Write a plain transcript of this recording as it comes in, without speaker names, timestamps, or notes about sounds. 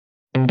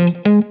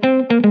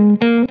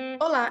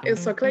eu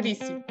sou a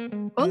Clarice.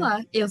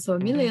 Olá, eu sou a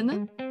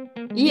Milena.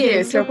 E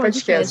esse é o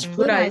podcast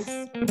Plurais.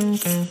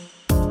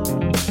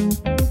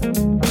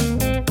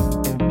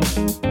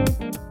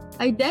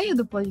 A ideia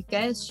do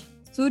podcast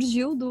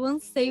surgiu do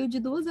anseio de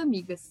duas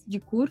amigas, de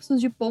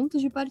cursos de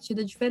pontos de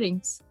partida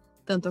diferentes,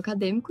 tanto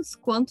acadêmicos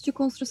quanto de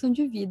construção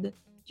de vida,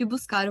 de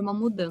buscar uma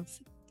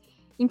mudança.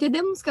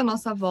 Entendemos que a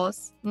nossa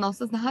voz,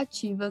 nossas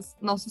narrativas,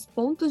 nossos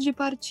pontos de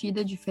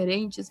partida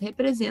diferentes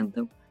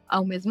representam,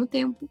 ao mesmo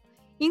tempo,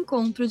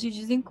 encontros e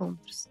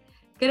desencontros.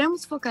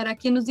 Queremos focar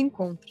aqui nos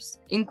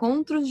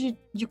encontros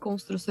de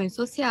construções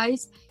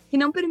sociais que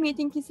não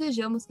permitem que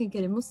sejamos quem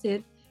queremos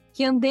ser,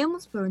 que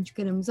andemos por onde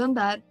queremos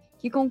andar,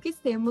 que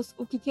conquistemos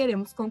o que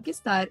queremos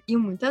conquistar e,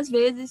 muitas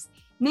vezes,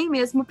 nem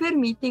mesmo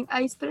permitem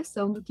a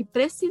expressão do que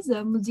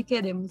precisamos e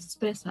queremos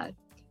expressar.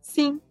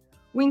 Sim,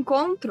 o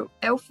encontro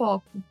é o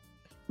foco,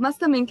 mas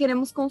também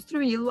queremos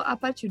construí-lo a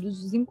partir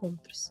dos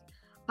desencontros.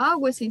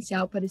 Algo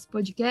essencial para esse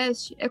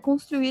podcast é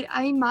construir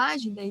a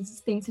imagem da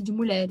existência de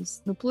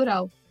mulheres, no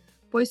plural,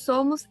 pois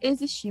somos,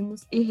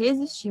 existimos e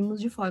resistimos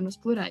de formas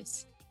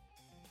plurais.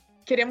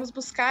 Queremos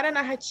buscar a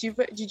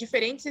narrativa de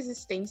diferentes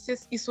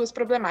existências e suas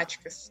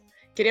problemáticas.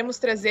 Queremos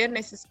trazer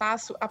nesse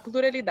espaço a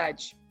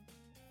pluralidade.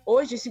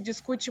 Hoje se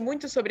discute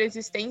muito sobre a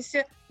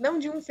existência não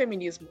de um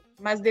feminismo,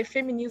 mas de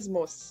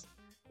feminismos.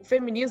 O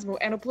feminismo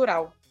é no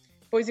plural,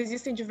 pois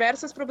existem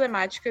diversas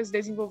problemáticas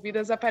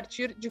desenvolvidas a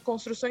partir de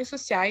construções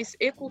sociais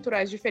e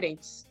culturais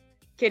diferentes.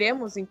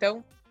 Queremos,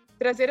 então,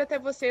 trazer até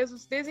vocês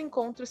os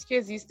desencontros que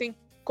existem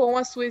com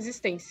a sua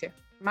existência,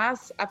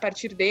 mas, a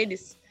partir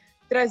deles,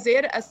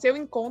 trazer a seu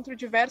encontro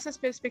diversas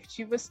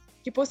perspectivas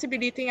que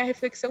possibilitem a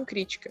reflexão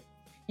crítica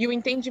e o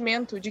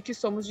entendimento de que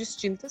somos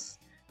distintas,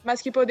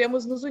 mas que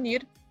podemos nos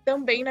unir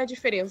também na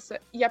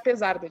diferença e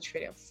apesar da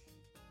diferença.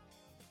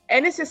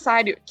 É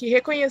necessário que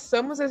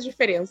reconheçamos as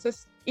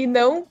diferenças e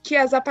não que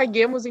as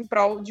apaguemos em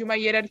prol de uma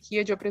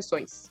hierarquia de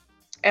opressões.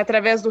 É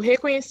através do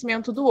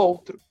reconhecimento do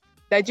outro,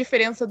 da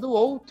diferença do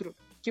outro,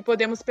 que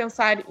podemos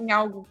pensar em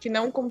algo que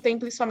não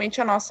contemple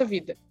somente a nossa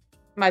vida,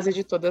 mas a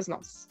de todas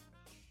nós.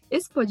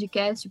 Esse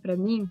podcast, para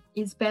mim,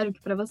 e espero que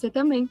para você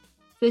também,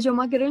 seja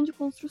uma grande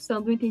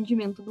construção do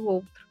entendimento do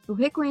outro, do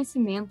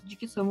reconhecimento de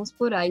que somos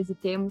plurais e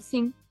temos,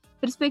 sim,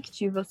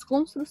 perspectivas,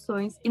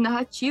 construções e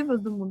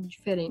narrativas do mundo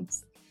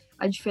diferentes.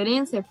 A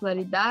diferença e a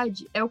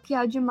pluralidade é o que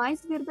há de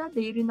mais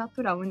verdadeiro e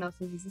natural em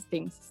nossas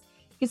existências.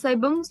 Que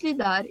saibamos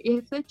lidar e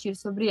refletir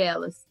sobre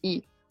elas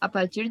e, a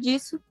partir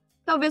disso,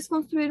 talvez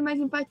construir mais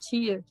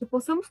empatia, que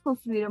possamos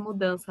construir a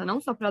mudança não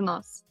só para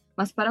nós,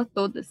 mas para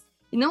todas,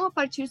 e não a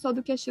partir só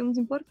do que achamos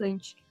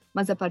importante,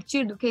 mas a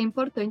partir do que é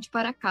importante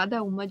para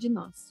cada uma de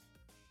nós.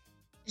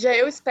 Já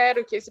eu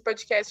espero que esse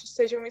podcast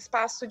seja um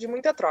espaço de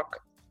muita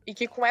troca, e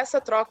que com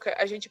essa troca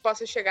a gente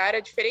possa chegar a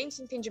diferentes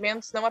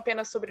entendimentos não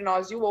apenas sobre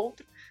nós e o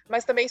outro,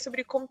 mas também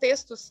sobre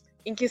contextos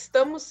em que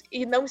estamos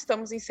e não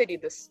estamos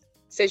inseridas,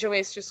 sejam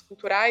estes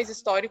culturais,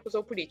 históricos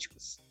ou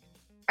políticos.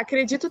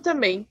 Acredito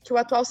também que o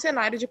atual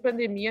cenário de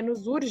pandemia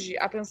nos urge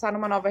a pensar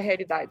numa nova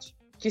realidade,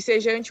 que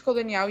seja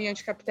anticolonial e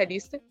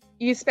anticapitalista,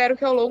 e espero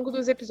que ao longo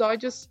dos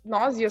episódios,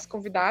 nós e as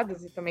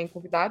convidadas e também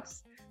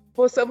convidados,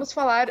 possamos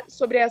falar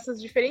sobre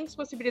essas diferentes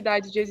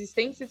possibilidades de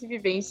existências e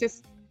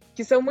vivências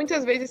que são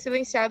muitas vezes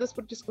silenciadas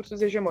por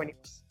discursos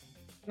hegemônicos.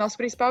 Nosso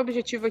principal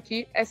objetivo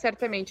aqui é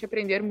certamente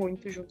aprender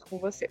muito junto com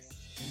vocês.